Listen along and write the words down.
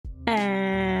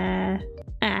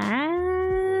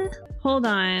Hold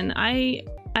on.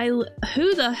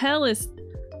 Who the hell is...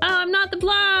 Oh, I'm not the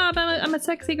blob! I'm a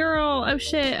sexy girl! Oh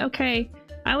shit, okay.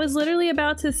 I was literally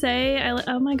about to say,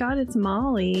 oh my god, it's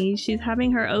Molly. She's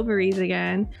having her ovaries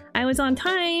again. I was on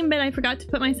time, but I forgot to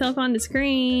put myself on the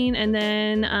screen, and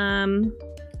then,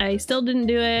 I still didn't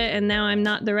do it, and now I'm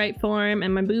not the right form,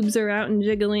 and my boobs are out and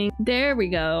jiggling. There we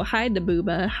go. Hide the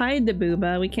booba. Hide the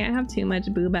booba. We can't have too much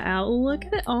booba out. Look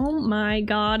at it. Oh my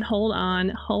god. Hold on.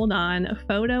 Hold on.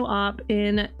 Photo op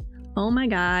in... Oh my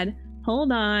god.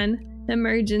 Hold on.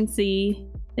 Emergency.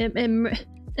 No!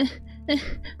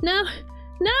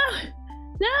 No!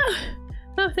 No!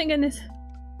 Oh, thank goodness.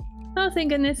 Oh, thank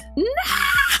goodness. No!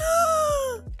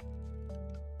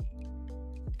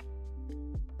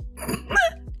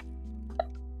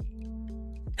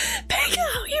 Pico,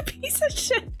 you piece of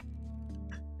shit!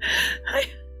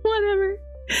 Whatever.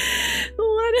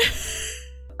 What?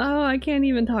 Oh, I can't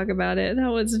even talk about it. That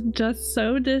was just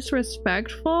so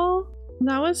disrespectful.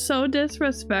 That was so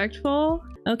disrespectful.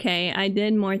 Okay, I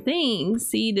did more things.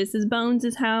 See, this is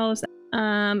Bones' house.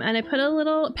 And I put a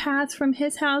little path from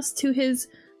his house to his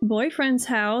boyfriend's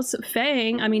house.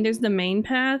 Fang, I mean, there's the main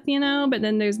path, you know, but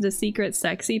then there's the secret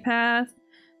sexy path.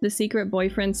 The secret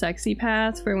boyfriend sexy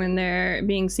path for when they're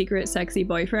being secret sexy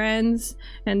boyfriends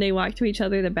and they walk to each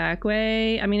other the back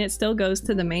way. I mean, it still goes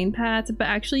to the main path, but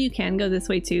actually you can go this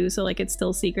way too, so like it's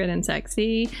still secret and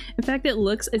sexy. In fact,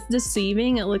 it's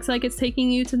deceiving. It looks like it's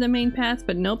taking you to the main path,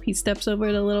 but nope, he steps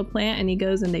over the little plant and he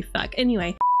goes and they fuck.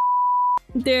 Anyway.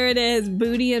 There it is,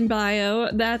 Booty in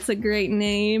Bio. That's a great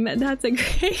name. That's a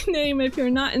great name. If you're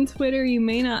not in Twitter, you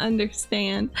may not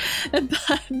understand. But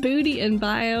Booty in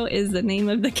Bio is the name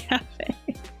of the cafe.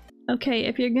 Okay,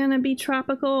 if you're gonna be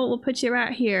tropical, we'll put you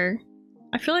right here.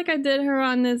 I feel like I did her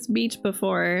on this beach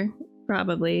before.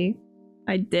 Probably.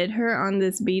 I did her on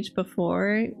this beach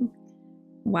before.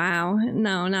 Wow,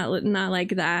 no, not like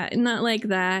that. Not like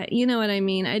that. You know what I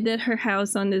mean. I did her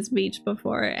house on this beach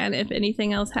before, and if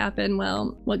anything else happened,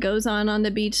 well, what goes on the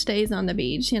beach stays on the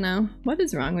beach, you know? What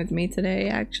is wrong with me today,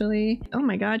 actually? Oh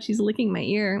my god, she's licking my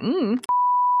ear.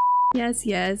 Yes,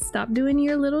 yes, stop doing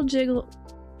your little jiggle.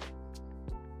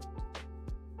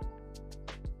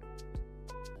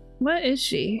 What is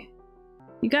she?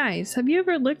 You guys, have you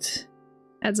ever looked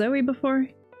at Zoe before?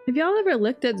 Have y'all ever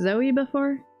looked at Zoe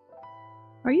before?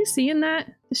 Are you seeing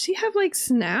that? Does she have like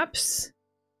snaps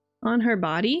on her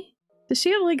body? Does she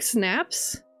have like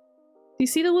snaps? Do you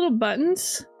see the little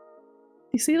buttons? Do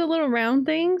you see the little round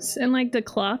things and like the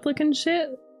cloth looking shit?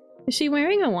 Is she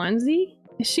wearing a onesie?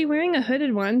 Is she wearing a hooded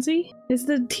onesie? Is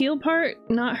the teal part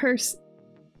not her?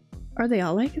 Are they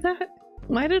all like that?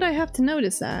 Why did I have to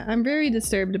notice that? I'm very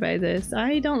disturbed by this.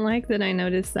 I don't like that I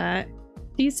noticed that.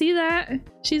 Do you see that?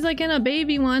 She's like in a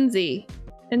baby onesie.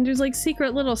 And there's like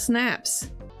secret little snaps.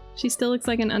 She still looks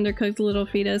like an undercooked little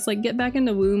fetus. Like, get back in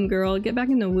the womb, girl. Get back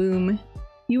in the womb.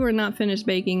 You were not finished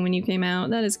baking when you came out.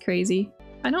 That is crazy.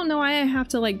 I don't know why I have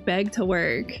to like beg to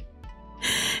work.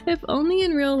 If only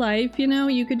in real life, you know,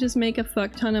 you could just make a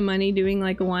fuck ton of money doing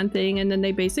like one thing and then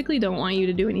they basically don't want you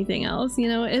to do anything else, you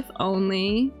know? If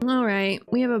only. Alright,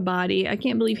 we have a body. I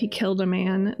can't believe he killed a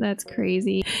man. That's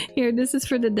crazy. Here, this is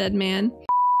for the dead man.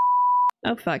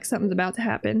 Oh fuck, something's about to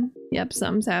happen. Yep,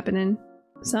 something's happening.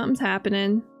 Something's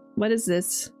happening. What is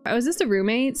this? Oh, is this the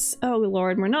roommates? Oh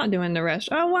lord, we're not doing the rest.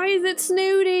 Oh, why is it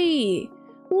Snooty?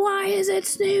 Why is it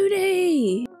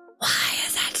Snooty? Why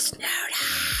is it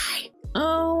Snooty?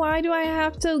 Oh, why do I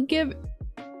have to give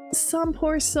some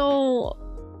poor soul?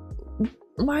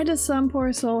 Why does some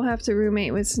poor soul have to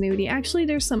roommate with Snooty? Actually,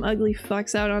 there's some ugly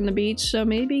fucks out on the beach, so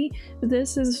maybe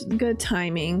this is good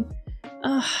timing.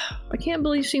 Ugh, I can't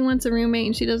believe she wants a roommate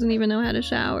and she doesn't even know how to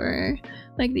shower.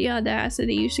 Like, the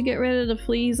audacity. You should get rid of the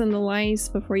fleas and the lice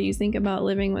before you think about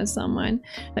living with someone.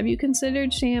 Have you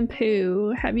considered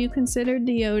shampoo? Have you considered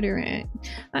deodorant?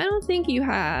 I don't think you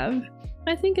have.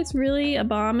 I think it's really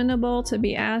abominable to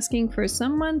be asking for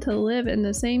someone to live in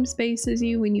the same space as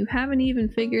you when you haven't even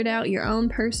figured out your own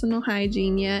personal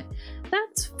hygiene yet.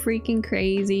 That's freaking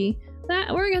crazy.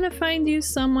 That we're gonna find you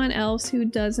someone else who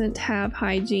doesn't have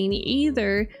hygiene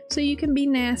either, so you can be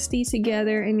nasty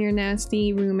together in your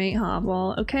nasty roommate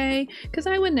hovel, okay? Because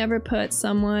I would never put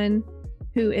someone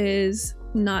who is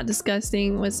not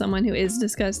disgusting with someone who is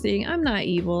disgusting. I'm not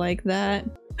evil like that.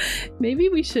 Maybe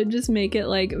we should just make it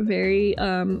like very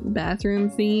bathroom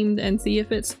themed and see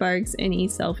if it sparks any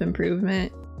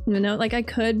self-improvement. You know, like I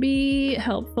could be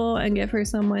helpful and give her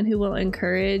someone who will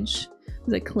encourage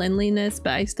the cleanliness,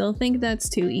 but I still think that's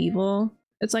too evil.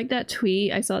 It's like that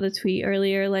tweet, I saw the tweet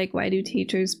earlier, like, why do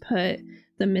teachers put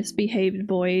the misbehaved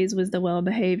boys with the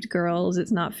well-behaved girls.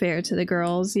 It's not fair to the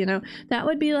girls, you know. That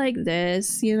would be like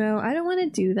this, you know. I don't want to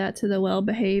do that to the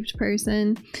well-behaved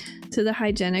person, to the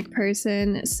hygienic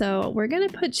person. So we're gonna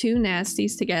put two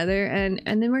nasties together, and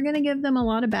then we're gonna give them a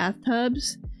lot of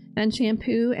bathtubs and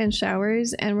shampoo and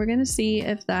showers, and we're gonna see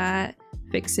if that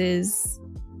fixes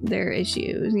their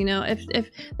issues. You know, if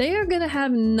they are gonna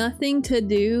have nothing to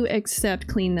do except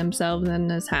clean themselves in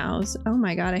this house. Oh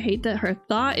my god, I hate that her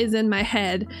thought is in my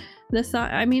head. The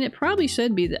thought, I mean, it probably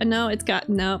should be. No, it's got,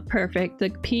 no, perfect.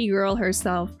 The pea girl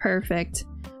herself, perfect.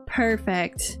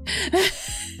 Perfect.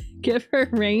 Give her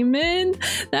Raymond?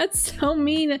 That's so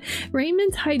mean.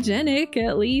 Raymond's hygienic,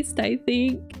 at least, I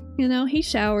think. You know, he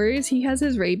showers, he has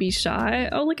his rabies shot.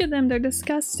 Oh, look at them, they're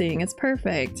disgusting. It's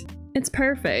perfect. It's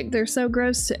perfect. They're so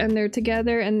gross, and they're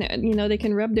together, and you know, they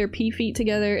can rub their pea feet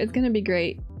together. It's gonna be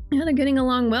great. Yeah, they're getting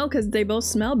along well because they both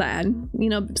smell bad. You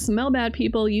know, smell bad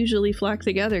people usually flock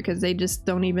together because they just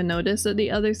don't even notice that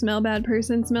the other smell bad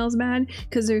person smells bad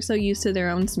because they're so used to their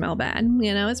own smell bad.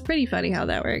 You know, it's pretty funny how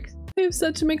that works. I have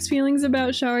such mixed feelings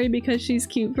about Shari because she's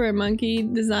cute for a monkey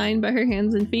designed by her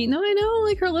hands and feet. No, I know,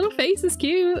 like her little face is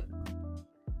cute.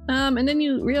 And then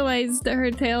you realize that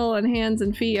her tail and hands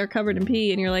and feet are covered in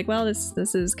pee, and you're like, well,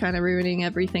 this is kind of ruining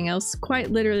everything else. Quite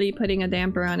literally putting a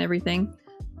damper on everything.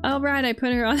 Oh right, I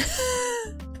put her on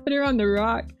put her on the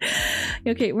rock.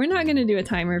 Okay, we're not gonna do a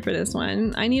timer for this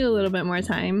one. I need a little bit more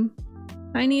time.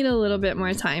 I need a little bit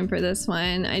more time for this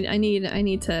one. I need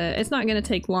to, it's not gonna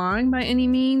take long by any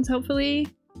means, hopefully.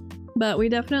 But we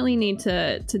definitely need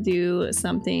to do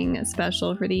something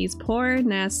special for these poor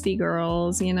nasty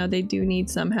girls. You know, they do need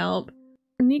some help.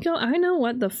 Nico, I know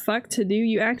what the fuck to do.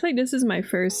 You act like this is my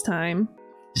first time.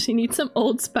 She needs some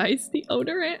Old Spice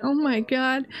deodorant. Oh my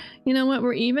god. You know what?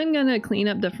 We're even gonna clean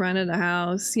up the front of the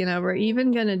house. You know, we're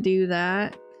even gonna do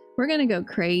that. We're gonna go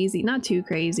crazy. Not too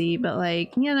crazy, but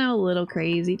like, you know, a little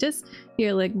crazy. Just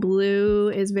here, like blue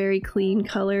is very clean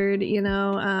colored, you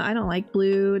know. I don't like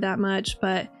blue that much,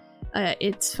 but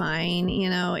it's fine, you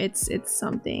know, it's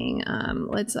something. I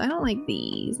don't like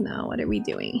these. No, what are we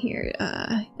doing here?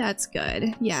 That's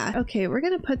good. Yeah, okay, we're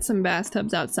gonna put some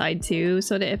bathtubs outside too,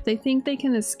 so that if they think they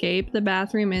can escape the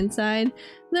bathroom inside,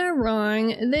 they're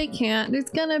wrong. They can't. There's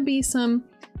gonna be some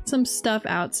stuff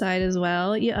outside as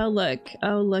well. Yeah,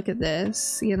 oh look at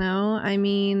this, you know. I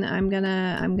mean, I'm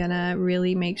gonna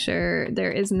really make sure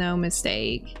there is no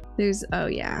mistake. There's, oh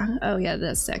yeah,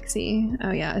 that's sexy.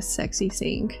 Oh yeah, a sexy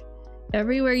sink.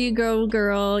 Everywhere you go,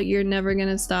 girl, you're never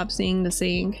gonna stop seeing the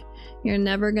sink. You're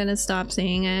never gonna stop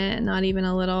seeing it, not even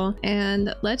a little.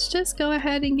 And let's just go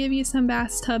ahead and give you some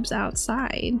bathtubs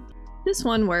outside. This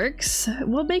one works.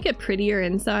 We'll make it prettier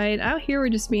inside. Out here, we're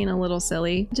just being a little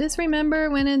silly. Just remember,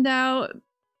 when in doubt,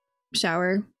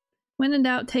 shower. When in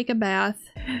doubt, take a bath.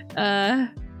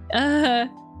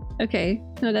 Okay,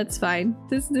 no, that's fine.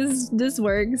 This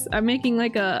works. I'm making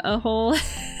like a whole.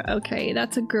 Okay,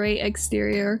 that's a great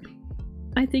exterior.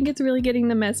 I think it's really getting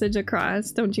the message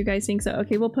across. Don't you guys think so?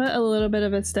 Okay, we'll put a little bit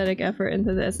of aesthetic effort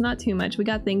into this. Not too much. We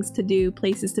got things to do,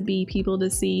 places to be, people to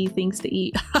see, things to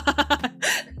eat. I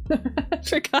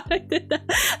forgot I did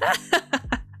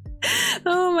that.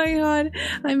 Oh my god.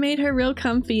 I made her real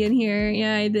comfy in here.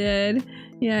 Yeah, I did.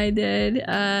 Yeah, I did.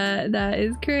 That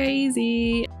is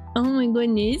crazy. Oh my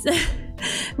goodness.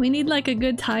 We need like a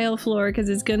good tile floor because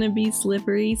it's gonna be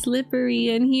slippery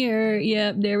in here.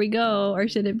 Yep, there we go. Or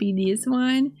should it be this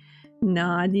one?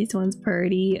 Nah, this one's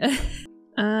pretty.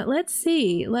 Let's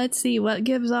see what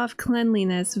gives off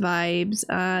cleanliness vibes.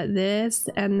 This,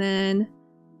 and then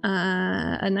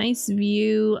a nice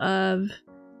view of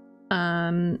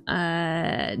the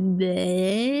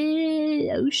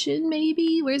ocean,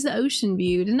 maybe? Where's the ocean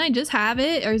view? Didn't I just have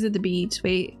it? Or is it the beach?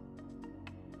 Wait.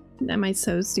 Am I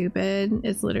so stupid?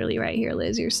 It's literally right here,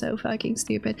 Liz. You're so fucking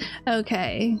stupid.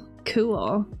 Okay,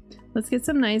 cool. Let's get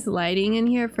some nice lighting in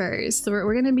here first. So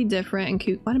we're gonna be different and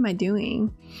kook. What am I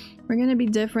doing? We're gonna be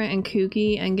different and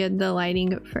kooky and get the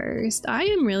lighting first. I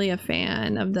am really a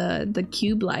fan of the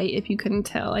cube light, if you couldn't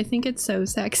tell. I think it's so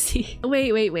sexy.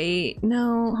 Wait.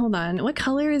 No, hold on. What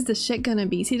color is the shit gonna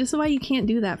be? See, this is why you can't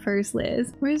do that first,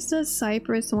 Liz. Where's the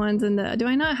cypress ones and the... Do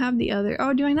I not have the other...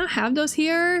 Oh, do I not have those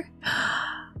here?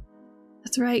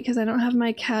 That's right, because I don't have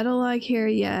my catalog here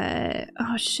yet.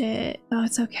 Oh shit. Oh,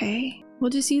 it's okay.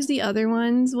 We'll just use the other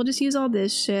ones. We'll just use all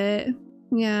this shit.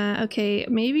 Yeah, okay.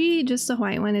 Maybe just the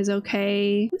white one is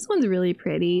okay. This one's really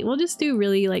pretty. We'll just do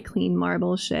really like clean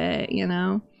marble shit, you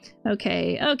know?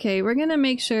 Okay, we're gonna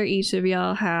make sure each of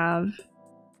y'all have,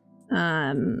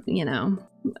 you know,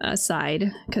 a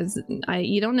side, because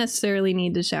you don't necessarily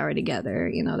need to shower together,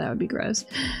 you know, that would be gross.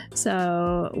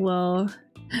 So we'll...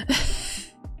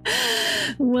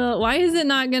 Well, why is it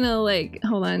not gonna like,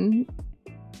 hold on.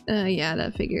 Yeah,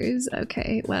 that figures.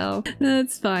 Okay, well,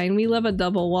 that's fine. We love a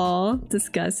double wall.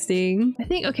 Disgusting. I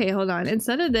think, okay, hold on.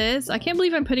 Instead of this, I can't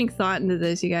believe I'm putting thought into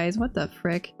this, you guys. What the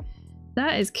frick?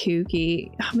 That is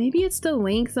kooky. Maybe it's the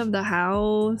length of the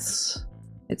house.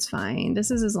 It's fine.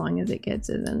 This is as long as it gets,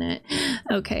 isn't it?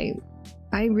 Okay.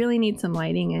 I really need some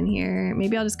lighting in here.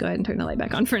 Maybe I'll just go ahead and turn the light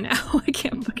back on for now. I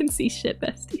can't fucking see shit,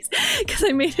 besties, because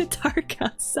I made it dark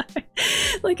outside.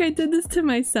 Like I did this to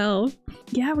myself.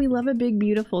 Yeah, we love a big,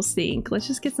 beautiful sink. Let's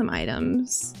just get some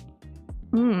items.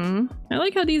 I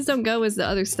like how these don't go as the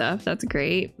other stuff. That's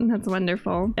great. That's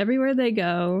wonderful. Everywhere they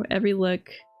go, every look,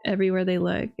 everywhere they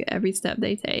look, every step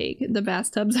they take, the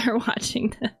bathtubs are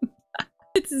watching them.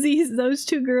 It's those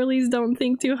two girlies don't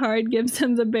think too hard, gives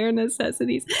them the bare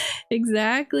necessities.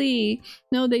 Exactly.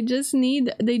 No, they just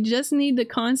need to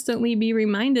constantly be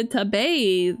reminded to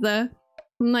bathe.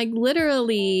 Like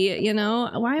literally, you know.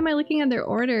 Why am I looking at their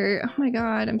order? Oh my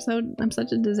god, I'm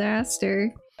such a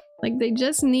disaster. Like they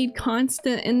just need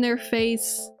constant in their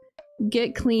face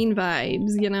get clean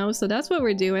vibes, you know? So that's what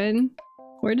we're doing.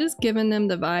 We're just giving them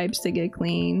the vibes to get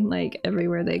clean, like,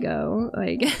 everywhere they go.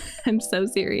 Like, I'm so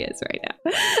serious right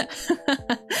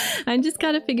now. I just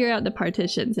gotta figure out the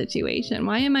partition situation.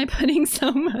 Why am I putting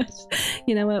so much?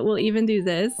 You know what? We'll even do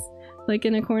this, like,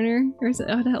 in a corner. Or so,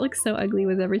 oh, that looks so ugly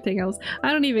with everything else.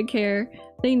 I don't even care.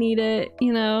 They need it,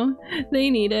 you know?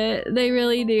 They need it. They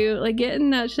really do. Like, get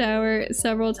in that shower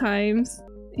several times.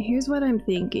 Here's what I'm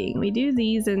thinking. We do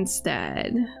these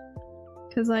instead.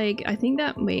 Because, like, I think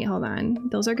that... Wait, hold on.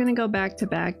 Those are gonna go back to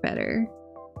back better.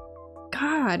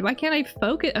 God, why can't I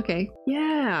focus? Okay.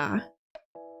 Yeah.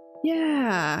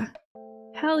 Yeah.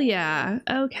 Hell yeah.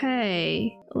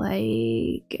 Okay.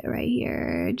 Like, right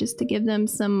here. Just to give them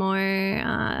some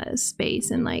more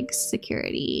space and, like,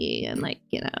 security and, like,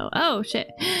 you know... Oh, shit.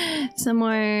 Some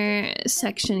more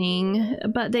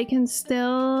sectioning. But they can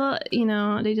still, you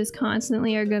know, they just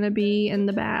constantly are gonna be in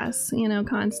the bath, you know,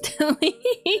 constantly.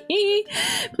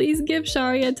 Please give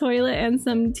Shari a toilet and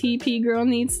some TP. Girl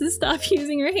needs to stop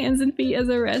using her hands and feet as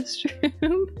a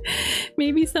restroom.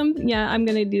 Maybe some... Yeah, I'm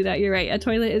gonna do that. You're right. A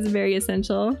toilet is very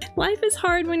essential. Life is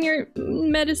hard when your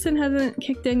medicine hasn't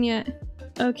kicked in yet.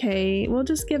 Okay, we'll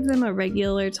just give them a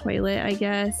regular toilet, I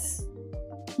guess.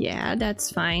 Yeah,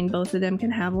 that's fine. Both of them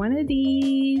can have one of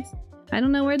these. I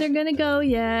don't know where they're gonna go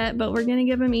yet, but we're gonna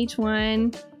give them each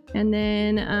one. And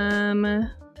then,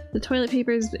 the toilet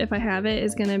papers, if I have it,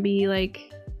 is gonna be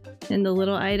like in the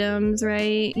little items,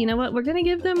 right? You know what? We're gonna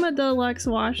give them a deluxe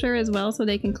washer as well so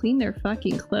they can clean their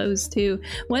fucking clothes too.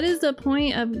 What is the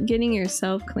point of getting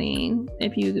yourself clean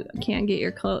if you can't get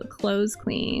your clothes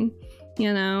clean?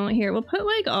 You know, here, we'll put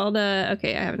like all the...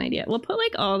 Okay, I have an idea. We'll put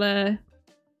like all the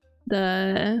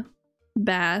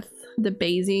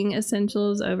bathing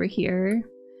essentials over here.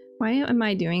 Why am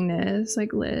I doing this?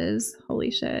 Like, Liz, holy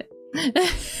shit.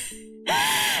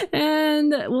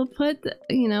 And we'll put,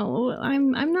 you know,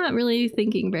 I'm not really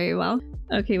thinking very well.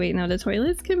 Okay, wait, no, the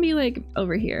toilets can be like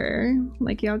over here.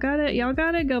 Like, y'all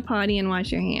gotta go potty and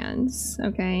wash your hands,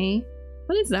 okay?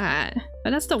 What is that?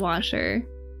 Oh, that's the washer.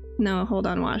 No, hold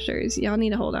on, washers. Y'all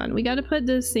need to hold on. We gotta put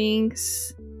the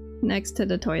sinks next to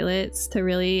the toilets to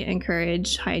really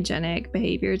encourage hygienic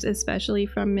behaviors, especially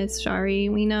from Miss Shari.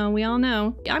 We all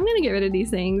know. I'm gonna get rid of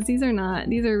these things. These are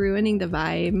ruining the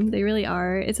vibe. They really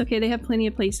are. It's okay, they have plenty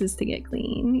of places to get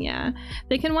clean. Yeah,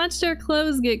 they can watch their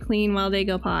clothes get clean while they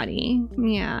go potty.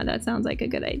 Yeah, that sounds like a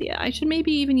good idea. I should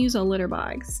maybe even use a litter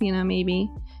box, you know, maybe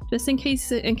just in case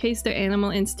their animal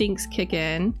instincts kick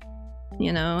in.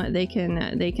 You know, they can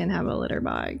have a litter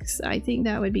box. I think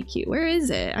that would be cute. Where is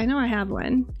it? I know I have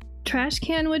one. Trash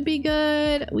can would be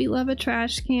good. We love a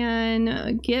trash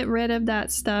can. Get rid of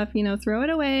that stuff, you know, throw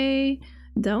it away.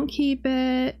 Don't keep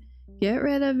it. Get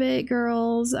rid of it,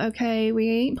 girls. Okay, we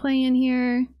ain't playing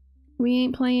here. We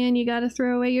ain't playing. You gotta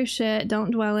throw away your shit. Don't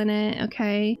dwell in it,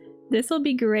 okay? This will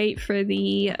be great for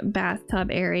the bathtub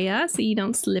area so you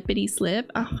don't slippity slip.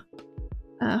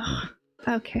 Oh,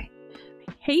 okay.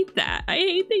 Hate that. I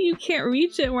hate that you can't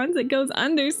reach it once it goes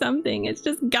under something. It's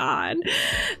just God.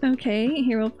 Okay,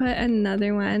 here we'll put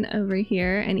another one over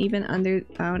here and even under...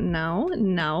 Oh,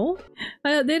 no.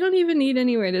 They don't even need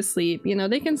anywhere to sleep. You know,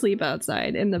 they can sleep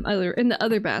outside in the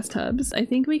other bathtubs. I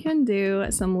think we can do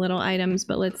some little items,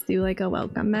 but let's do like a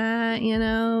welcome mat, you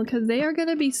know, because they are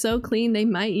gonna be so clean they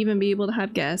might even be able to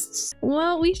have guests.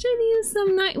 Well, we should use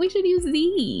we should use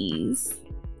these.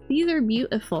 These are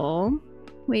beautiful.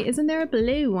 Wait, isn't there a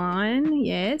blue one?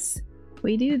 Yes,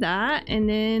 we do that, and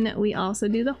then we also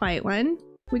do the white one.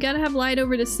 We gotta have light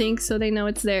over the sink so they know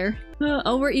it's there.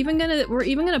 Oh, we're even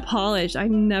gonna polish. I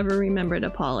never remember to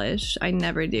polish. I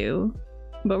never do.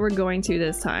 But we're going to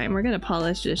this time. We're gonna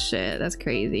polish this shit. That's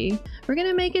crazy. We're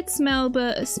gonna make it smell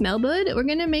good. We're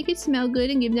gonna make it smell good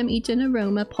and give them each an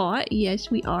aroma pot.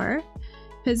 Yes, we are.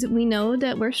 Because we know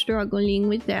that we're struggling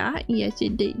with that. Yes,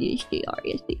 yes, they are.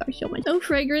 Yes, they are so much. Oh,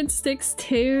 fragrance sticks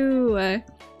too.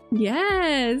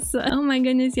 Yes. Oh my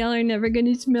goodness, y'all are never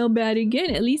gonna smell bad again.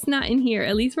 At least not in here.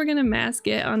 At least we're gonna mask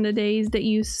it on the days that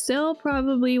you still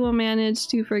probably will manage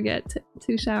to forget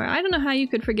to shower. I don't know how you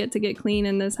could forget to get clean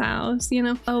in this house, you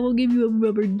know? Oh, we'll give you a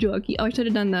rubber ducky. Oh, I should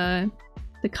have done the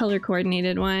color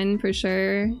coordinated one for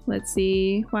sure. Let's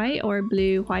see. White or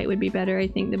blue? White would be better. I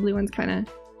think the blue one's kind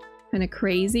of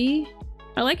crazy.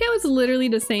 I like how it's literally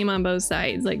the same on both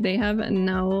sides. Like they have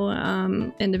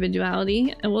no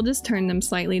individuality. And we'll just turn them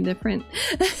slightly different.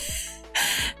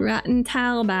 Rotten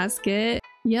towel basket.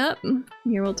 Yep.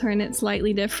 Here we'll turn it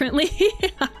slightly differently.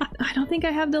 I don't think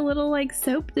I have the little like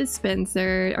soap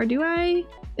dispenser. Or do I?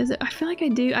 I feel like I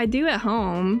do. I do at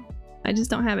home. I just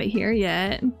don't have it here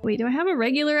yet. Wait, do I have a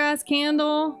regular ass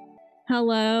candle?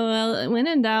 Hello. Well, when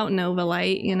in doubt, Nova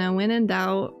Light. You know, when in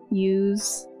doubt,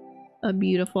 use a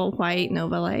beautiful white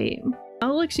Nova Light.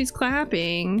 Oh look, she's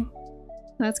clapping.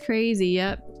 That's crazy.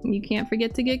 Yep, you can't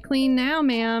forget to get clean now,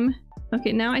 ma'am.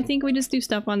 Okay, now I think we just do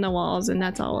stuff on the walls and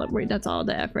that's all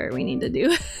the effort we need to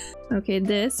do. Okay,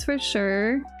 this for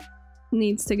sure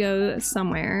needs to go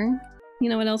somewhere. You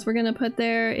know what else we're gonna put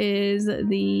there is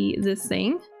this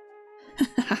thing.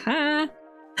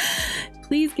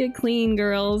 Please get clean,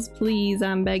 girls. Please,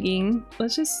 I'm begging.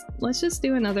 Let's just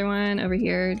do another one over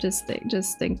here. Just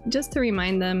to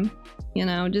remind them, you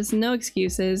know, just no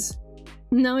excuses.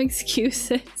 No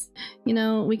excuses. You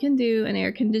know, we can do an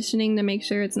air conditioning to make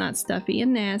sure it's not stuffy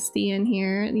and nasty in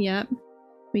here. Yep.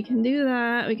 We can do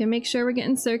that. We can make sure we're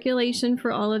getting circulation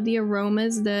for all of the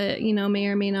aromas that, you know, may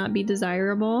or may not be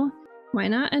desirable. Why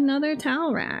not another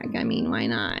towel rack? I mean, why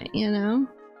not, you know?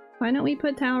 Why don't we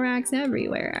put towel racks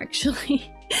everywhere,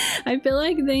 actually? I feel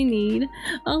like they need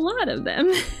a lot of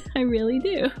them. I really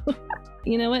do.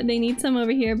 You know what? They need some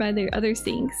over here by their other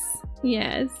sinks.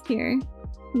 Yes, here.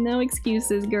 No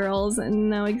excuses, girls.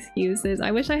 No excuses. I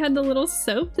wish I had the little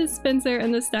soap dispenser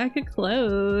and the stack of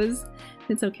clothes.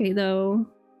 It's okay, though.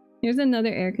 Here's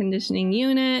another air conditioning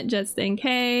unit, just in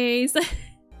case.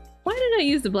 Why did I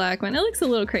use the black one? It looks a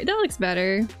little crazy. That looks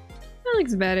better. That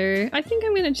looks better. I think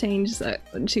I'm gonna change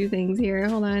two things here.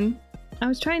 Hold on. I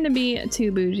was trying to be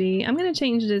too bougie. I'm gonna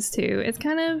change this too. It's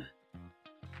kind of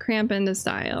cramping the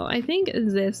style. I think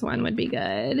this one would be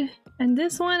good. And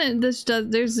this one, there's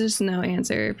just no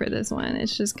answer for this one.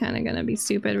 It's just kind of gonna be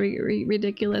stupid,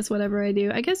 ridiculous, whatever I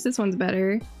do. I guess this one's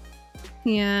better.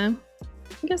 Yeah.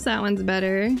 I guess that one's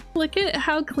better. Look at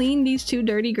how clean these two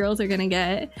dirty girls are gonna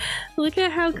get. Look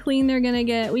at how clean they're gonna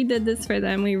get. We did this for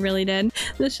them. We really did.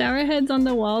 The shower heads on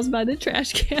the walls by the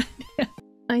trash can.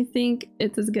 I think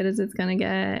it's as good as it's gonna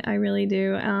get. I really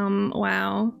do.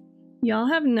 Wow. Y'all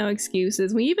have no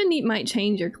excuses. We even might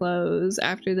change your clothes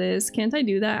after this. Can't I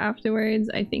do that afterwards?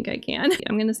 I think I can.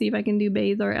 I'm gonna see if I can do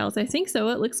bathe or else. I think so.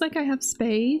 It looks like I have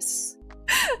space.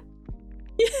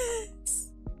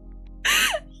 Yes.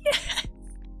 Yes.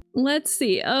 Let's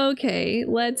see. Okay,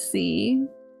 let's see.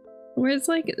 Where's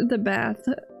like the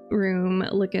bathroom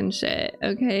looking shit?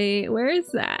 Okay, where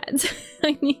is that?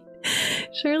 I need.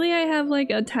 Surely I have like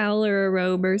a towel or a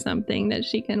robe or something that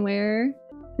she can wear.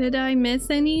 Did I miss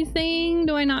anything?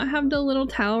 Do I not have the little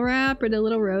towel wrap or the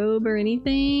little robe or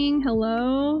anything?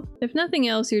 Hello? If nothing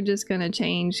else, you're just gonna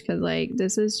change because like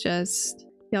this is just,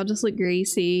 y'all just look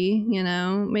greasy, you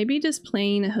know? Maybe just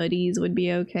plain hoodies would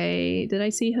be okay. Did I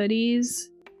see hoodies?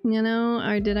 You know,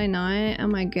 or did I not? Oh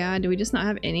my god, do we just not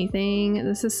have anything?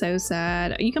 This is so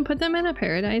sad. You can put them in a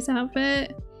paradise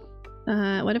outfit.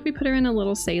 What if we put her in a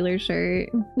little sailor shirt?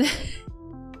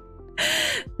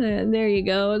 There you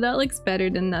go. That looks better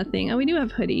than nothing. Oh, we do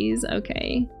have hoodies.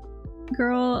 Okay.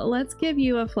 Girl, let's give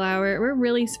you a flower. We're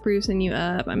really sprucing you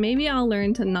up. Maybe I'll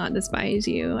learn to not despise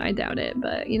you. I doubt it,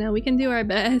 but you know, we can do our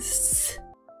best.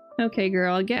 Okay,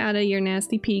 girl, get out of your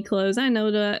nasty pee clothes. I know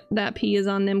that pee is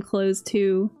on them clothes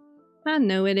too. I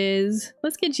know it is.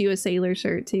 Let's get you a sailor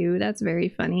shirt too. That's very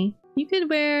funny. You could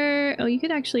wear... Oh, you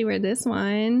could actually wear this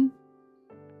one.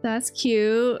 That's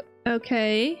cute.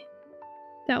 Okay.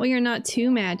 That way you're not too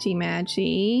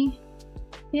matchy-matchy.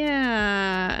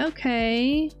 Yeah,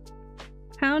 okay.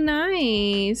 How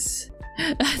nice.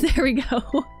 There we go.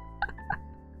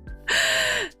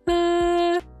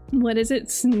 What is it?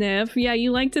 Sniff? Yeah,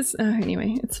 you like to...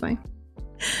 anyway, it's fine.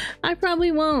 I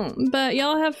probably won't, but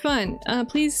y'all have fun.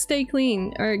 Please stay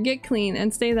clean, or get clean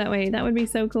and stay that way. That would be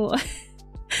so cool.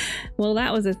 Well,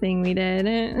 that was a thing we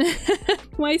did.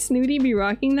 Why Snooty be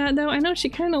rocking that though? I know she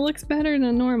kind of looks better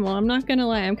than normal. I'm not gonna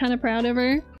lie, I'm kind of proud of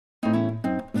her.